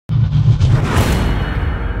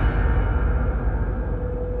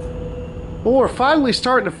Well, we're finally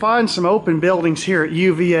starting to find some open buildings here at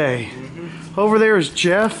UVA. Over there is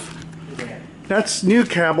Jeff. That's New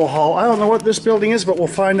Cabell Hall. I don't know what this building is, but we'll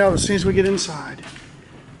find out as soon as we get inside.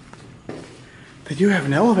 They do have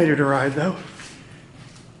an elevator to ride, though.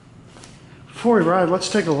 Before we ride, let's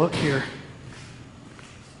take a look here.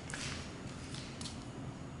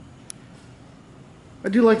 I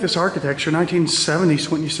do like this architecture, 1970s,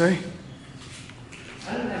 wouldn't you say?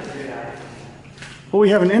 I don't have a good eye. Well, we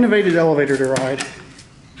have an innovative elevator to ride.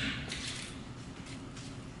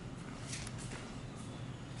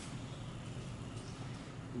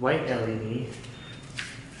 White LED.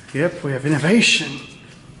 Yep, we have innovation.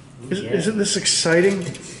 Isn't this exciting?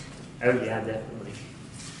 Oh yeah, definitely.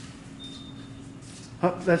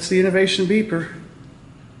 Oh, that's the innovation beeper.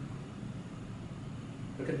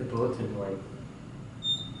 Look at the bulletin board.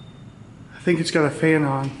 I think it's got a fan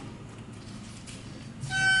on.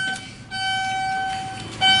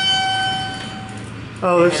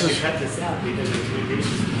 Oh, this is. Cut this out because of the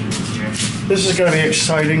innovation. This is going to be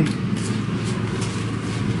exciting.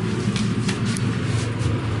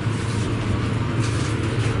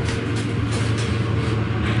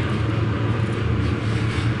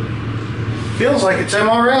 Feels like it's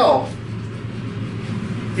MRL.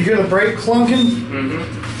 You hear the brake clunking?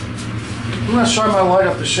 Mm-hmm. I'm not sure I might light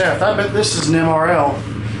up the shaft. I bet this is an MRL.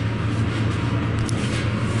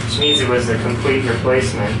 Which means it was a complete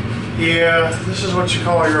replacement. Yeah, this is what you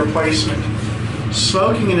call a replacement.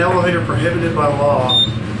 Smoking in elevator prohibited by law.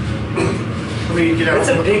 Let me get out.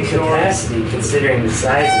 That's a big capacity considering the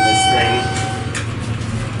size of this thing.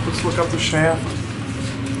 Let's look up the shaft.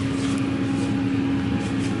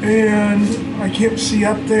 And I can't see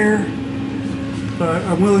up there, but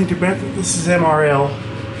I'm willing to bet that this is MRL.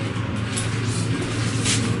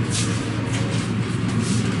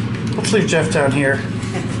 Let's leave Jeff down here.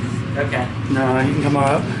 Okay. No, you can come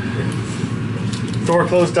up. Door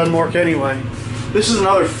closed doesn't work anyway. This is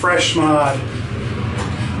another fresh mod.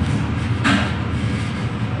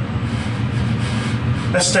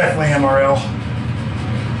 That's definitely MRL.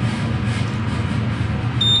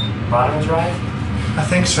 Bottom drive? I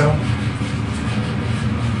think so.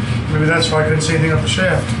 Maybe that's why I couldn't see anything up the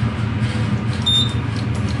shaft.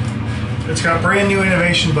 It's got brand new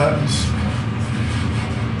innovation buttons.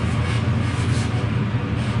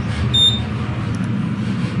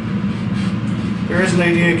 There is an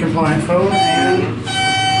ADA compliant phone and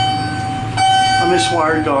a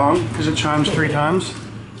miswired gong because it chimes 3 times.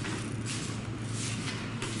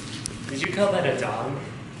 Did you call that a dong?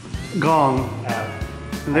 Gong.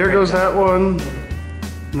 And there goes that one.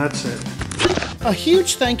 And that's it. A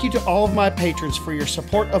huge thank you to all of my patrons for your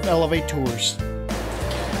support of elevaTOURS.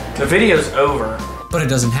 The video's over. But it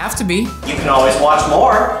doesn't have to be. You can always watch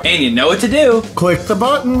more. And you know what to do. Click the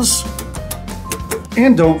buttons.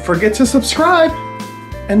 And don't forget to subscribe.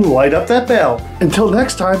 And light up that bell. Until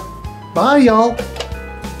next time, bye y'all.